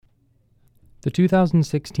The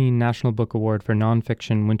 2016 National Book Award for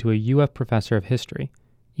Nonfiction went to a UF professor of history,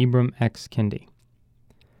 Ibram X. Kendi.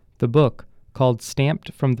 The book, called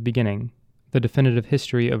Stamped from the Beginning, The Definitive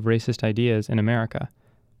History of Racist Ideas in America,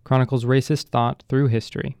 chronicles racist thought through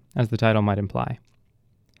history, as the title might imply.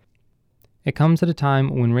 It comes at a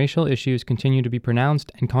time when racial issues continue to be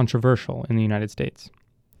pronounced and controversial in the United States.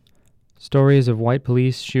 Stories of white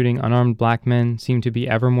police shooting unarmed black men seem to be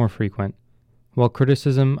ever more frequent, while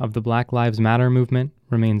criticism of the Black Lives Matter movement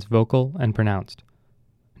remains vocal and pronounced.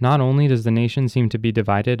 Not only does the nation seem to be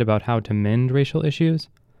divided about how to mend racial issues,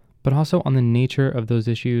 but also on the nature of those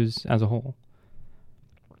issues as a whole.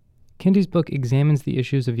 Kendi's book examines the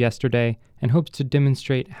issues of yesterday and hopes to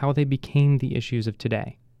demonstrate how they became the issues of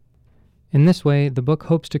today. In this way, the book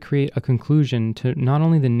hopes to create a conclusion to not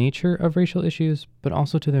only the nature of racial issues, but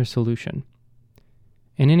also to their solution.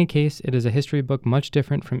 In any case, it is a history book much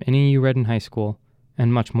different from any you read in high school,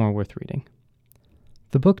 and much more worth reading.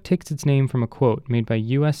 The book takes its name from a quote made by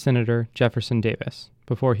U.S. Senator Jefferson Davis,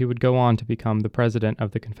 before he would go on to become the President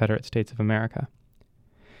of the Confederate States of America.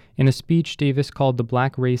 In a speech, Davis called the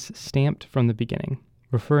black race stamped from the beginning,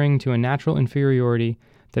 referring to a natural inferiority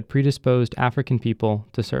that predisposed African people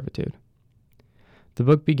to servitude. The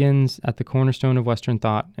book begins at the cornerstone of Western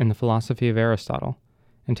thought in the philosophy of Aristotle,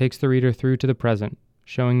 and takes the reader through to the present,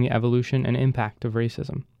 showing the evolution and impact of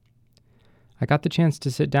racism. I got the chance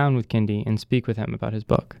to sit down with Kendi and speak with him about his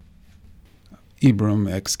book.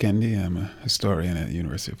 Ibram X. Kendi. I'm a historian at the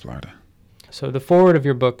University of Florida. So the foreword of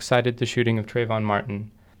your book cited the shooting of Trayvon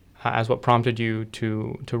Martin as what prompted you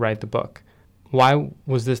to write the book. Why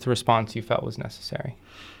was this the response you felt was necessary?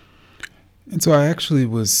 And so I actually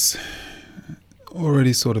was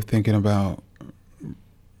already sort of thinking about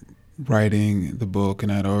writing the book,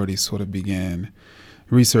 and I'd already sort of began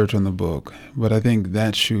research on the book. But I think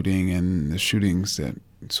that shooting and the shootings that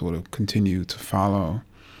sort of continue to follow,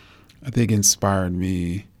 I think inspired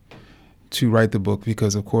me to write the book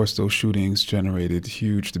because, of course, those shootings generated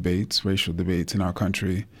huge debates, racial debates in our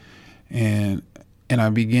country. And I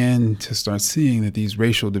began to start seeing that these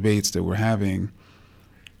racial debates that we're having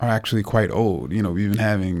are actually quite old. You know, we've been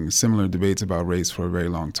having similar debates about race for a very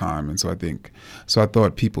long time. And so I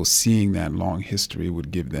thought people seeing that long history would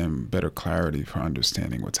give them better clarity for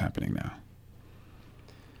understanding what's happening now.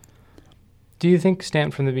 Do you think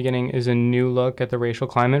Stamped from the Beginning is a new look at the racial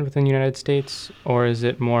climate within the United States, or is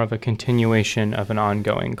it more of a continuation of an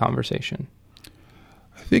ongoing conversation?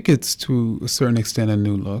 I think it's to a certain extent a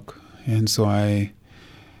new look. And so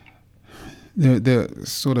there are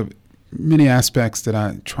sort of many aspects that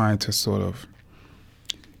I try to sort of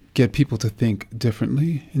get people to think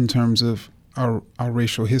differently in terms of our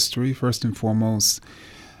racial history. First and foremost,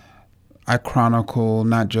 I chronicle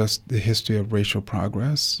not just the history of racial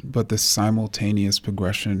progress, but the simultaneous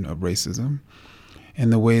progression of racism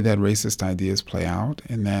and the way that racist ideas play out.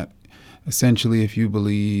 And that essentially, if you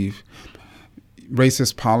believe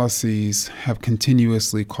racist policies have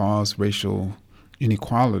continuously caused racial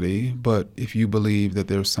inequality, but if you believe that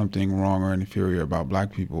there's something wrong or inferior about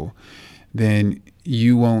black people, then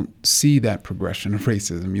you won't see that progression of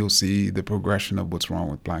racism. You'll see the progression of what's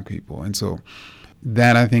wrong with black people. And so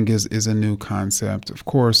that, I think, is a new concept. Of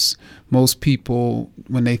course, most people,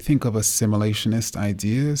 when they think of assimilationist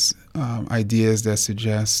ideas, ideas that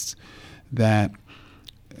suggest that,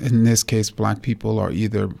 in this case, black people are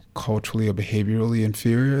either culturally or behaviorally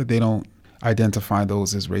inferior, they don't identify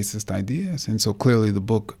those as racist ideas. And so clearly the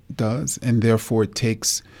book does, and therefore it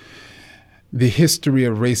takes the history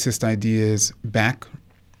of racist ideas back,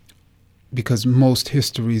 because most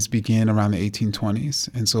histories begin around the 1820s.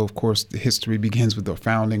 And so, of course, the history begins with the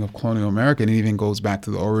founding of colonial America, and it even goes back to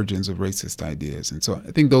the origins of racist ideas. And so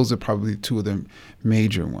I think those are probably two of the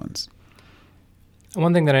major ones.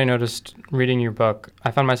 One thing that I noticed reading your book, I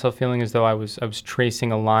found myself feeling as though I was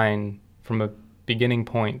tracing a line from a beginning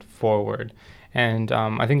point forward. And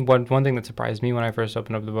I think one thing that surprised me when I first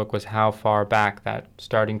opened up the book was how far back that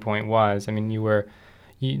starting point was. I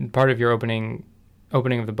mean, part of your opening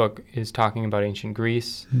of the book is talking about ancient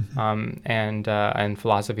Greece and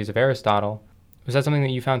philosophies of Aristotle. Was that something that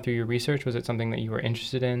you found through your research? Was it something that you were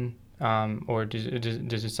interested in, or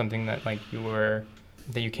is it something that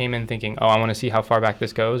that you came in thinking, oh, I want to see how far back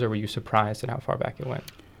this goes, or were you surprised at how far back it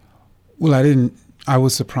went? Well, I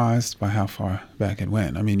was surprised by how far back it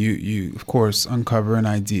went. I mean, you of course uncover an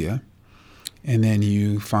idea, and then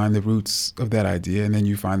you find the roots of that idea, and then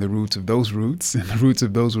you find the roots of those roots, and the roots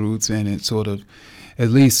of those roots, and it sort of, at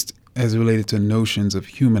least as related to notions of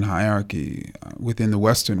human hierarchy within the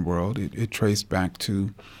Western world, it traced back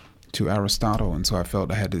to Aristotle, and so I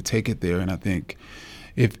felt I had to take it there. And I think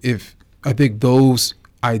I think those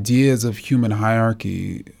ideas of human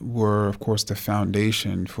hierarchy were, of course, the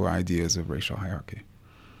foundation for ideas of racial hierarchy.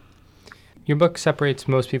 Your book separates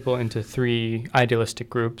most people into three idealistic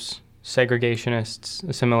groups: segregationists,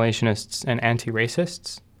 assimilationists, and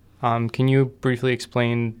anti-racists. Can you briefly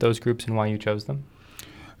explain those groups and why you chose them?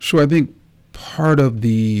 Sure. I think part of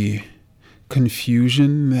the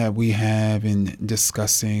confusion that we have in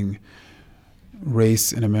discussing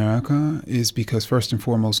race in America is because, first and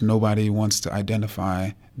foremost, nobody wants to identify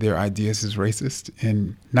their ideas as racist,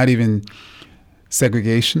 and not even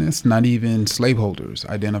segregationists, not even slaveholders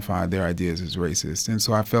identified their ideas as racist. And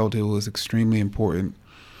so I felt it was extremely important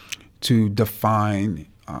to define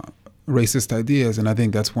racist ideas, and I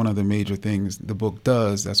think that's one of the major things the book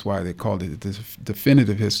does. That's why they called it the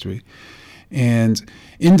definitive history. And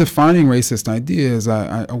in defining racist ideas,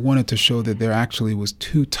 I wanted to show that there actually was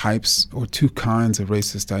two types or two kinds of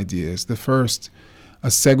racist ideas. The first, a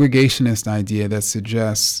segregationist idea that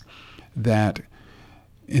suggests that,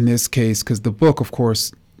 in this case, because the book, of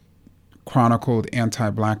course, chronicled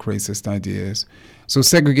anti-black racist ideas. So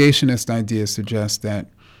segregationist ideas suggest that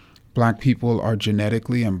black people are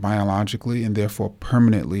genetically and biologically and therefore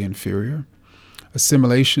permanently inferior.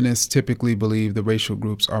 Assimilationists typically believe the racial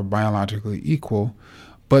groups are biologically equal,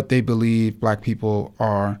 but they believe black people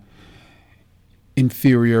are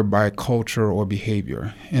inferior by culture or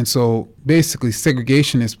behavior. And so basically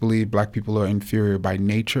segregationists believe black people are inferior by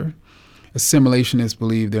nature. Assimilationists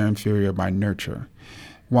believe they're inferior by nurture.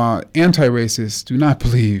 While anti-racists do not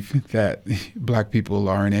believe that black people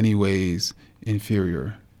are in any ways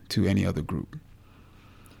inferior to any other group.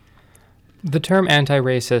 The term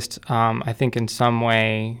anti-racist, I think in some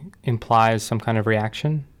way implies some kind of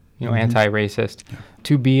reaction, anti-racist. Yeah.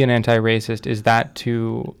 To be an anti-racist, is that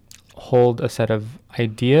to hold a set of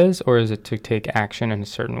ideas, or is it to take action in a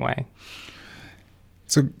certain way?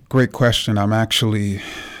 It's a great question. I'm actually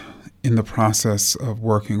in the process of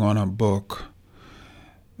working on a book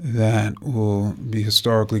that will be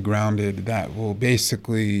historically grounded, that will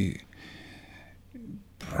basically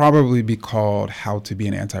probably be called How to Be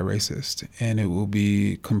an Anti-Racist, and it will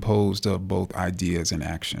be composed of both ideas and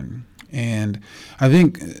action. And I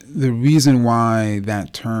think the reason why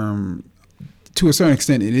that term, to a certain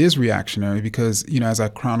extent, it is reactionary because, as I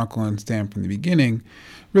chronicle and stand from the beginning,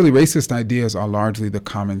 really racist ideas are largely the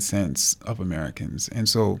common sense of Americans. And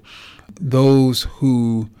so those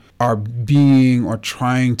who are being or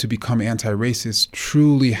trying to become anti-racist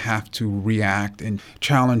truly have to react and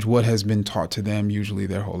challenge what has been taught to them usually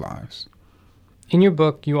their whole lives. In your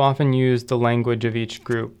book, you often use the language of each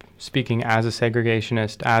group, speaking as a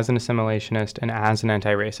segregationist, as an assimilationist, and as an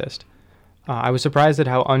anti-racist. I was surprised at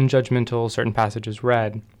how unjudgmental certain passages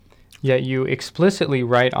read, yet you explicitly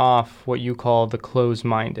write off what you call the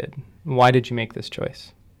close-minded. Why did you make this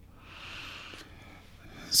choice?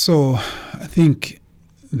 So I think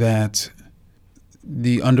that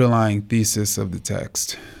the underlying thesis of the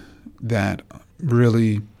text, that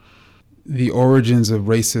really the origins of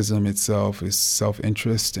racism itself is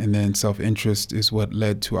self-interest, and then self-interest is what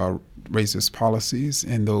led to our racist policies,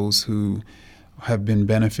 and those who have been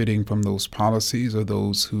benefiting from those policies are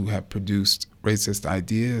those who have produced racist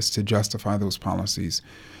ideas to justify those policies,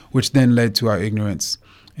 which then led to our ignorance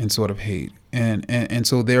and sort of hate. And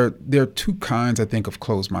so there are two kinds, I think, of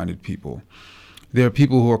closed-minded people. There are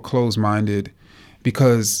people who are closed-minded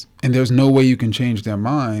because, and there's no way you can change their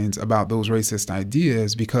minds about those racist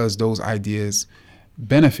ideas because those ideas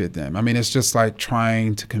benefit them. I mean, it's just like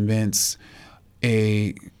trying to convince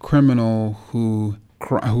a criminal who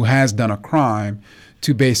has done a crime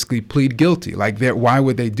to basically plead guilty. Like, why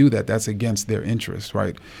would they do that? That's against their interest,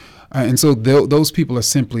 right? And so those people are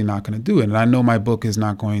simply not going to do it. And I know my book is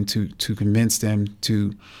not going to convince them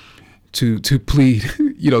to plead,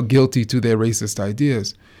 guilty to their racist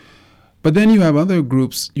ideas. But then you have other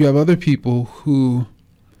groups, you have other people who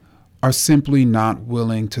are simply not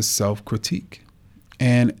willing to self-critique.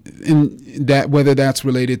 And that, whether that's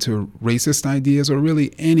related to racist ideas or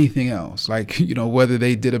really anything else, like, whether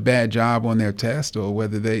they did a bad job on their test or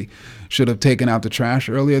whether they should have taken out the trash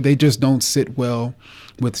earlier, they just don't sit well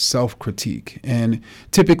with self-critique. And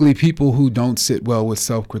typically people who don't sit well with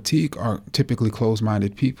self-critique are typically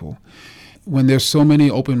closed-minded people. When there's so many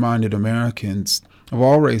open-minded Americans of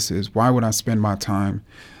all races, why would I spend my time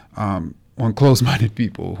on closed-minded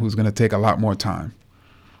people who's going to take a lot more time?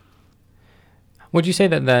 Would you say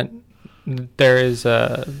that there is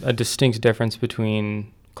a distinct difference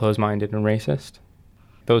between closed-minded and racist?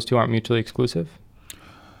 Those two aren't mutually exclusive?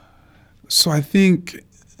 So I think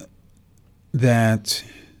that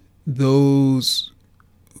those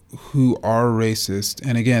who are racist,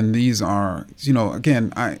 and again, these are,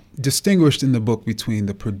 again, I distinguished in the book between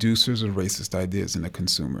the producers of racist ideas and the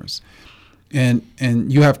consumers. And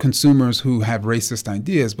you have consumers who have racist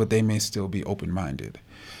ideas, but they may still be open-minded.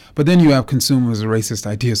 But then you have consumers of racist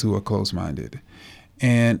ideas who are closed-minded.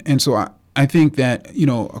 And so I think that,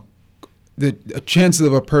 the chances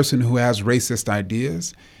of a person who has racist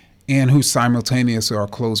ideas and who simultaneously are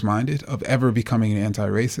closed-minded of ever becoming an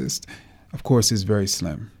anti-racist, of course, is very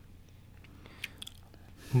slim.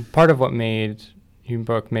 Part of what made your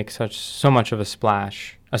book make so much of a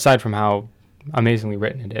splash, aside from how amazingly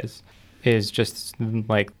written it is just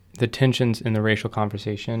like the tensions in the racial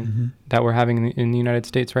conversation that we're having in the United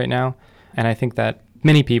States right now. And I think that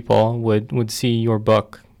many people would see your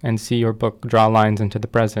book and see your book draw lines into the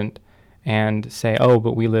present and say, oh,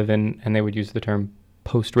 but we live in, and they would use the term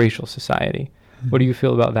post-racial society. What do you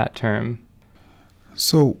feel about that term?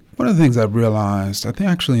 So one of the things I've realized, I think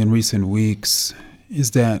actually in recent weeks,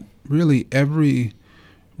 is that really every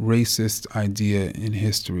racist idea in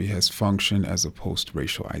history has functioned as a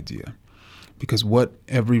post-racial idea. Because what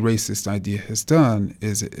every racist idea has done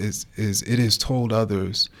is it has told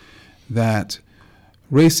others that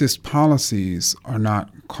racist policies are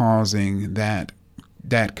not causing that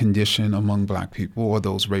condition among black people or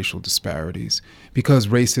those racial disparities, because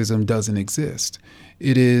racism doesn't exist.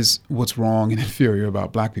 It is what's wrong and inferior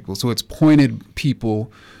about black people. So it's pointed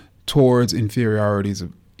people towards inferiorities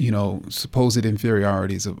of, supposed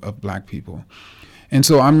inferiorities of black people. And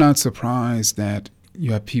so I'm not surprised that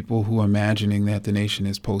you have people who are imagining that the nation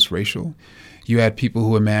is post-racial. You had people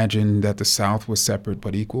who imagined that the South was separate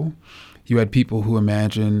but equal. You had people who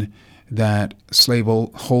imagined that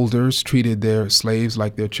slaveholders treated their slaves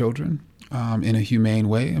like their children in a humane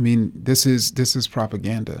way. I mean, this is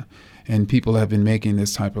propaganda, and people have been making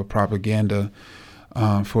this type of propaganda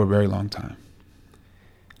for a very long time.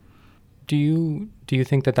 Do you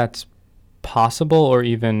think that that's possible, or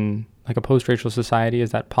even like a post-racial society?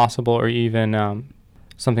 Is that possible, or even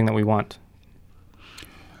something that we want?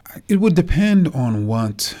 It would depend on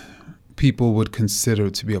what people would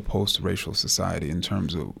consider to be a post-racial society in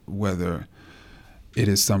terms of whether it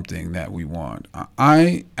is something that we want.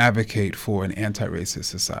 I advocate for an anti-racist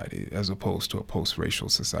society as opposed to a post-racial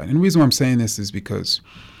society. And the reason why I'm saying this is because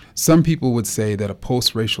some people would say that a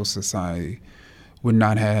post-racial society would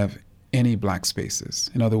not have any black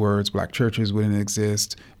spaces. In other words, black churches wouldn't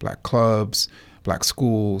exist, black clubs, black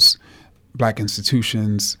schools, black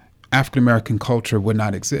institutions, African-American culture would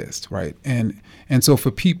not exist, right? And so for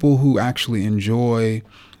people who actually enjoy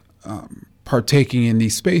partaking in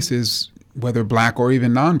these spaces, whether black or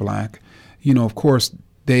even non-black, of course,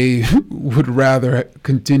 they would rather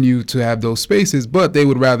continue to have those spaces, but they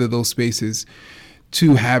would rather those spaces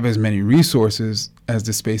to have as many resources as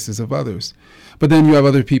the spaces of others. But then you have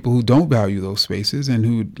other people who don't value those spaces and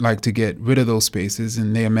who like to get rid of those spaces,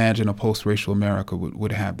 and they imagine a post-racial America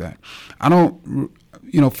would have that. I don't,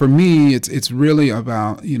 for me, it's really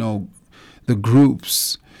about, the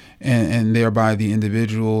groups and thereby the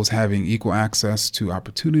individuals having equal access to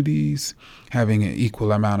opportunities, having an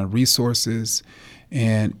equal amount of resources,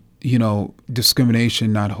 and,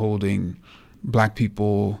 discrimination not holding black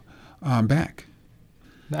people back.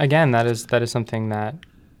 Again, that is something that,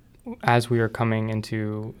 as we are coming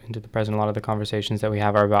into the present, a lot of the conversations that we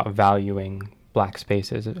have are about valuing black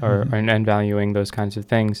spaces and valuing those kinds of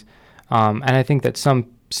things. And I think that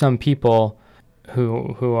some people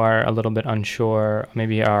who are a little bit unsure,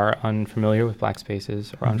 maybe are unfamiliar with black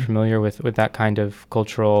spaces or unfamiliar with that kind of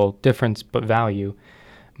cultural difference but value,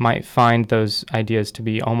 might find those ideas to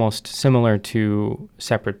be almost similar to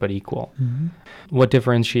separate but equal. What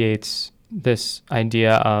differentiates this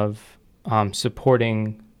idea of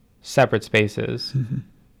supporting separate spaces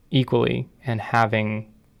equally and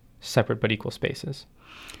having separate but equal spaces?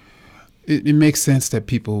 It makes sense that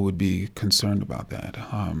people would be concerned about that.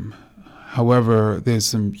 However, there's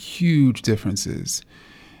some huge differences.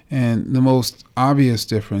 And the most obvious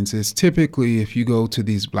difference is typically if you go to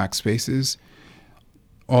these black spaces,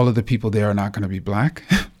 all of the people there are not going to be black,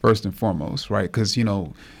 first and foremost, right? Because,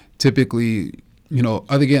 typically,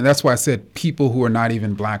 again, that's why I said people who are not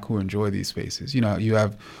even black who enjoy these spaces. You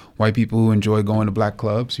have white people who enjoy going to black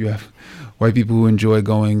clubs. You have white people who enjoy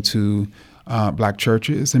going to black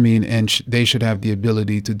churches. I mean, and they should have the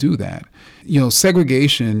ability to do that.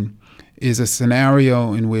 Segregation is a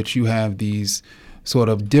scenario in which you have these sort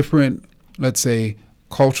of different, let's say,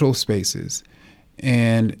 cultural spaces,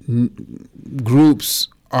 and groups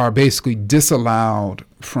are basically disallowed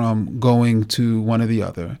from going to one or the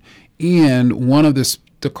other. And one of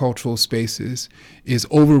the cultural spaces is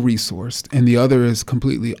over-resourced and the other is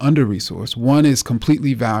completely under-resourced. One is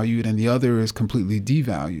completely valued and the other is completely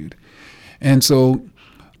devalued. And so,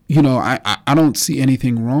 I don't see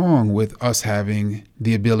anything wrong with us having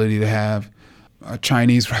the ability to have a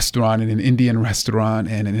Chinese restaurant and an Indian restaurant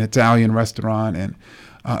and an Italian restaurant and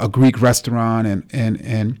a Greek restaurant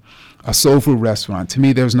and a soul food restaurant. To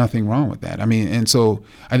me, there's nothing wrong with that. I mean, and so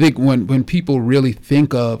I think when people really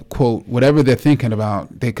think of, quote, whatever they're thinking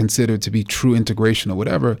about, they consider to be true integration or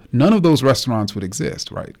whatever, none of those restaurants would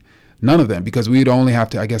exist, right? None of them, because we'd only have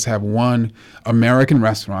to, I guess, have one American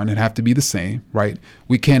restaurant and have to be the same, right?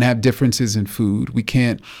 We can't have differences in food. We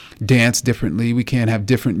can't dance differently. We can't have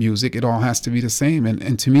different music. It all has to be the same.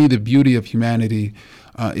 And to me, the beauty of humanity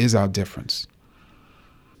is our difference.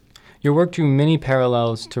 Your work drew many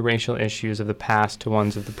parallels to racial issues of the past to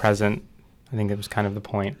ones of the present. I think that was kind of the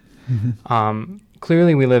point. Mm-hmm.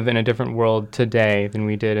 Clearly, we live in a different world today than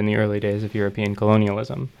we did in the early days of European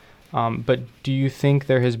colonialism. But do you think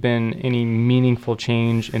there has been any meaningful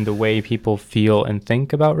change in the way people feel and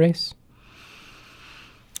think about race?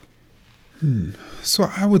 So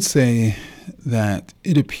I would say that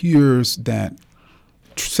it appears that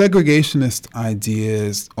segregationist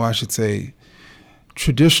ideas, or I should say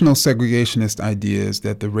traditional segregationist ideas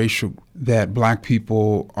that black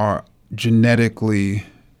people are genetically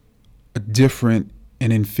a different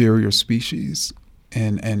and inferior species,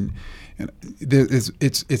 and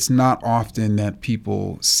it's not often that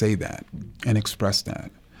people say that and express that.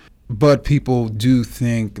 But people do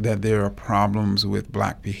think that there are problems with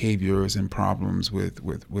black behaviors and problems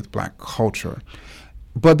with black culture.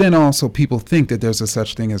 But then also people think that there's a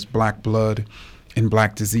such thing as black blood and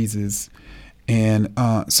black diseases. And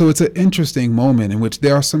so it's an interesting moment in which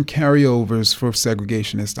there are some carryovers for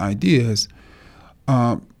segregationist ideas,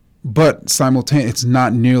 but simultaneously, it's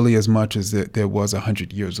not nearly as much as there was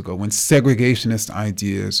 100 years ago when segregationist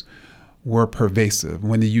ideas were pervasive,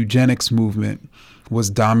 when the eugenics movement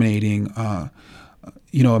was dominating,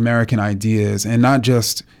 American ideas, and not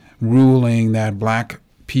just ruling that black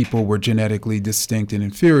people were genetically distinct and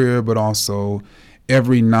inferior, but also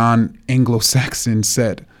every non-Anglo-Saxon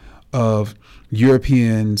set of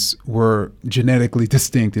Europeans were genetically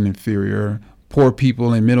distinct and inferior. Poor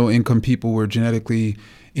people and middle-income people were genetically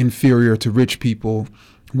inferior to rich people.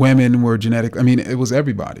 Women were it was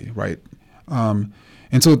everybody, right?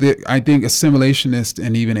 And so I think assimilationist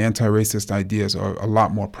and even anti-racist ideas are a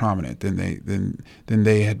lot more prominent than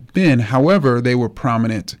they had been. However, they were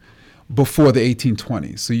prominent before the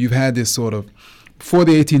 1820s. So you've had this sort of, before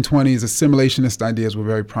the 1820s, assimilationist ideas were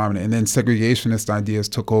very prominent, and then segregationist ideas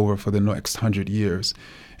took over for the next 100 years.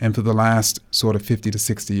 And for the last sort of 50 to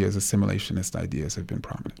 60 years, assimilationist ideas have been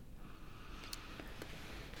prominent.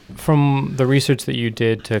 From the research that you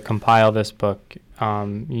did to compile this book,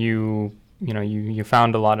 you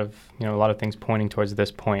found a lot of things pointing towards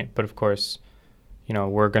this point. But of course,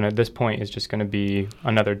 this point is just gonna be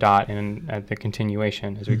another dot in the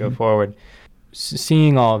continuation as we go forward.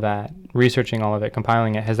 Seeing all of that, researching all of it,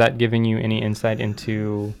 compiling it, has that given you any insight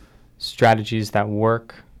into strategies that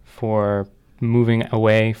work for moving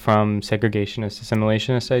away from segregationist,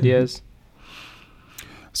 assimilationist ideas?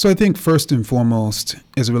 So I think first and foremost,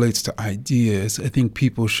 as it relates to ideas, I think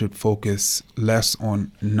people should focus less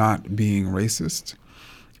on not being racist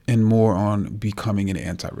and more on becoming an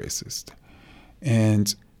anti-racist.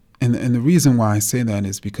 And the reason why I say that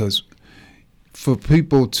is because for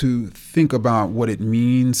people to think about what it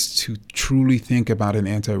means to truly think about an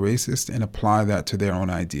anti-racist and apply that to their own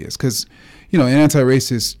ideas. Because, an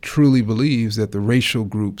anti-racist truly believes that the racial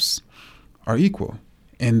groups are equal.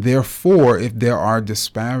 And therefore, if there are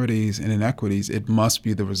disparities and inequities, it must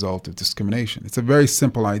be the result of discrimination. It's a very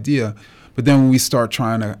simple idea, but then when we start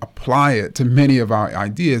trying to apply it to many of our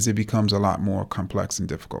ideas, it becomes a lot more complex and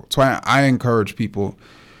difficult. So I encourage people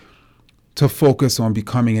to focus on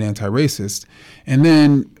becoming an anti-racist. And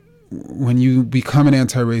then when you become an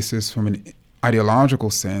anti-racist from an ideological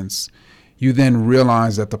sense, you then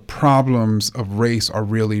realize that the problems of race are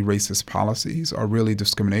really racist policies, are really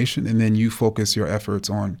discrimination, and then you focus your efforts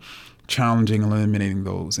on challenging and eliminating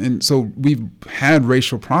those. And so we've had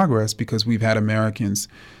racial progress because we've had Americans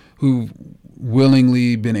who've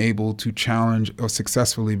willingly been able to challenge or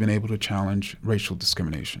successfully been able to challenge racial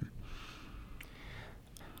discrimination.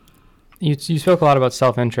 You spoke a lot about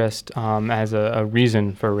self-interest as a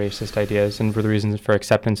reason for racist ideas and for the reasons for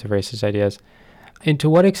acceptance of racist ideas. And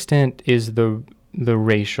to what extent is the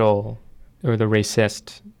racial or the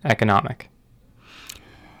racist economic?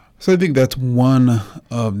 So I think that's one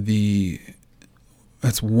of the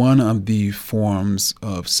It's one of the forms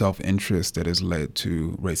of self-interest that has led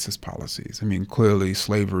to racist policies. I mean, clearly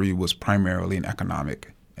slavery was primarily an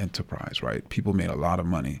economic enterprise, right? People made a lot of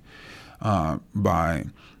money by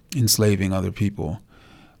enslaving other people.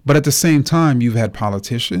 But at the same time, you've had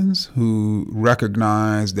politicians who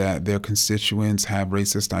recognize that their constituents have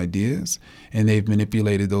racist ideas, and they've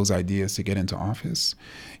manipulated those ideas to get into office.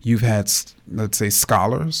 You've had, let's say,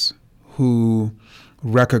 scholars who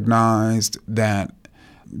recognized that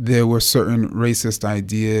there were certain racist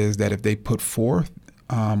ideas that if they put forth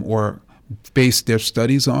or based their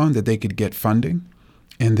studies on, that they could get funding,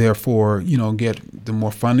 and therefore, get the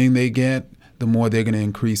more funding they get, the more they're going to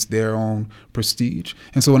increase their own prestige.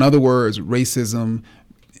 And so, in other words, racism,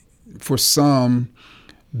 for some,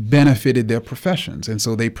 benefited their professions. And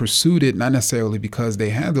so they pursued it not necessarily because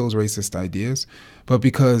they had those racist ideas, but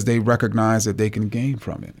because they recognized that they can gain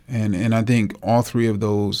from it. And I think all three of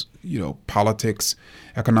those, politics,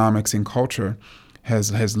 economics, and culture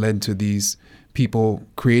has led to these people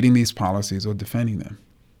creating these policies or defending them.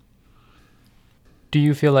 Do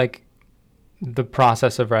you feel like the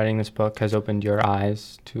process of writing this book has opened your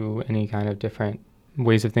eyes to any kind of different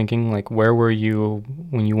ways of thinking? Like, where were you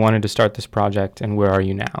when you wanted to start this project, and where are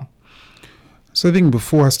you now? So I think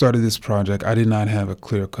before I started this project, I did not have a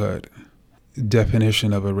clear-cut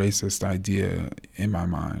definition of a racist idea in my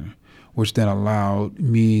mind, which then allowed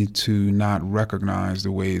me to not recognize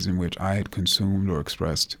the ways in which I had consumed or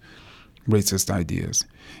expressed racist ideas.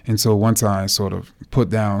 And so once I sort of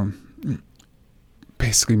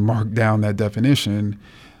basically marked down that definition,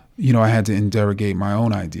 I had to interrogate my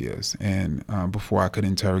own ideas and before I could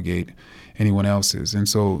interrogate anyone else's. And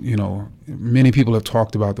so, many people have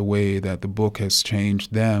talked about the way that the book has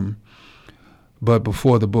changed them, but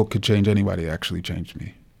before the book could change anybody, it actually changed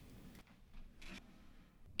me.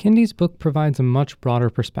 Kendi's book provides a much broader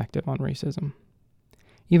perspective on racism.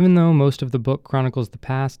 Even though most of the book chronicles the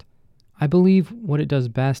past, I believe what it does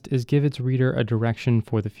best is give its reader a direction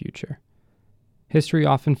for the future. History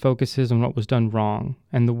often focuses on what was done wrong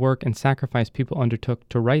and the work and sacrifice people undertook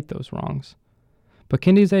to right those wrongs. But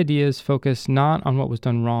Kendi's ideas focus not on what was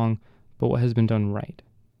done wrong, but what has been done right.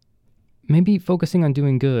 Maybe focusing on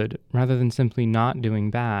doing good rather than simply not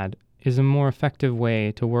doing bad is a more effective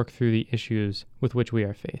way to work through the issues with which we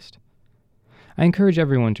are faced. I encourage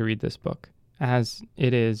everyone to read this book, as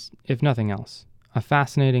it is, if nothing else, a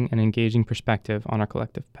fascinating and engaging perspective on our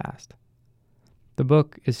collective past. The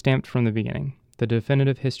book is Stamped from the Beginning: The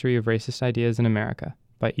Definitive History of Racist Ideas in America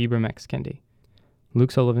by Ibram X. Kendi.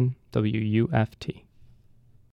 Luke Sullivan, WUFT.